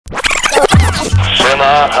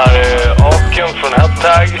Här är Aken från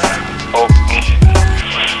Headtag och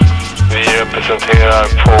vi representerar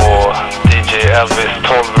på DJ Elvis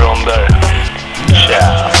 12 ronder.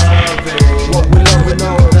 Tja! What we loving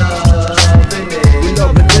on, we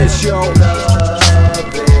loving this show.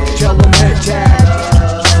 Tell them Headtag,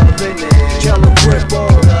 tell them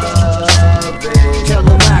Cripple, tell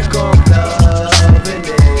them Malcolm,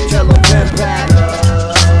 tell them Impact.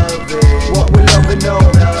 What we loving on,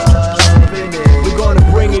 we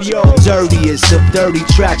gonna bring it, yo. Dirtiest of dirty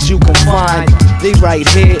tracks you can find. They right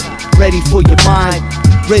here, ready for your mind.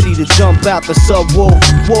 Ready to jump out the subwoof,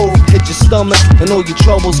 whoa, hit your stomach and all your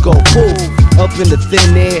troubles go poof. Up in the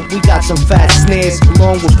thin air, we got some fat snares,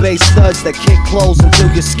 along with bass studs that kick close until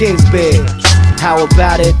your skin's bare. How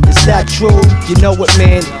about it? Is that true? You know it,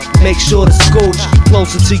 man. Make sure to scooch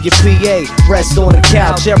closer to your PA. Rest on the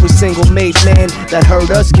couch. Every single made man that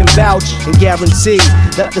heard us can vouch and guarantee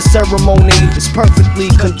that the ceremony is perfectly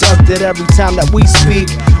conducted every time that we speak.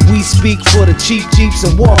 We speak for the cheap Jeeps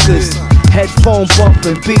and walkers. Headphone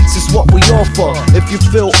bumping beats is what we offer. If you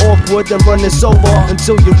feel awkward, then run this over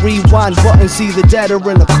until you rewind buttons either dead or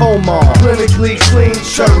in a coma. Clinically clean,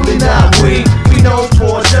 certainly not weak. We know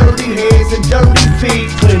for dirty hands and dirty feet.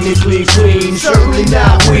 Clinically clean, certainly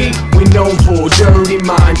not weak. We know for dirty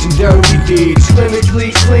minds and dirty deeds.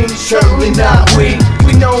 Clinically clean, certainly not weak.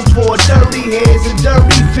 We know for dirty hands and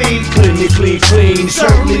dirty feet. Clinically clean,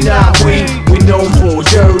 certainly not weak. We know for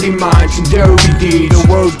dirty minds and dirty deeds. The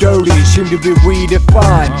word dirty seem to be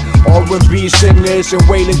redefined. R&B singers and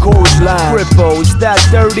wailing chorus lines. Cripple, is that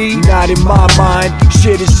dirty? Not in my mind.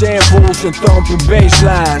 Shit is samples and thumping bass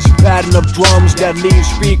lines. Patting up drums that leave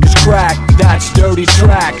speakers cracked. That's dirty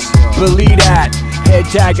tracks, believe that.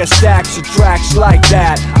 Headtag got stacks of tracks like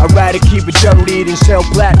that. I'd rather keep it dirty than sell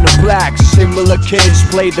platinum blacks. Similar kids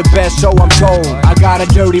play the best, so I'm told. I got a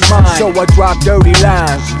dirty mind, so I drop dirty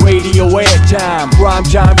lines. Radio airtime,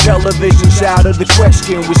 primetime television's out of the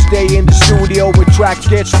question. We stay in the studio when tracks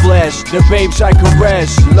gets blessed. The babes I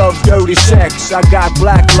caress, love dirty sex. I got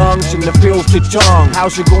black lungs and a filthy tongue.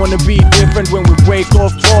 How's it gonna be different when we break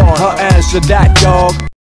off bars? Her answer that, dog.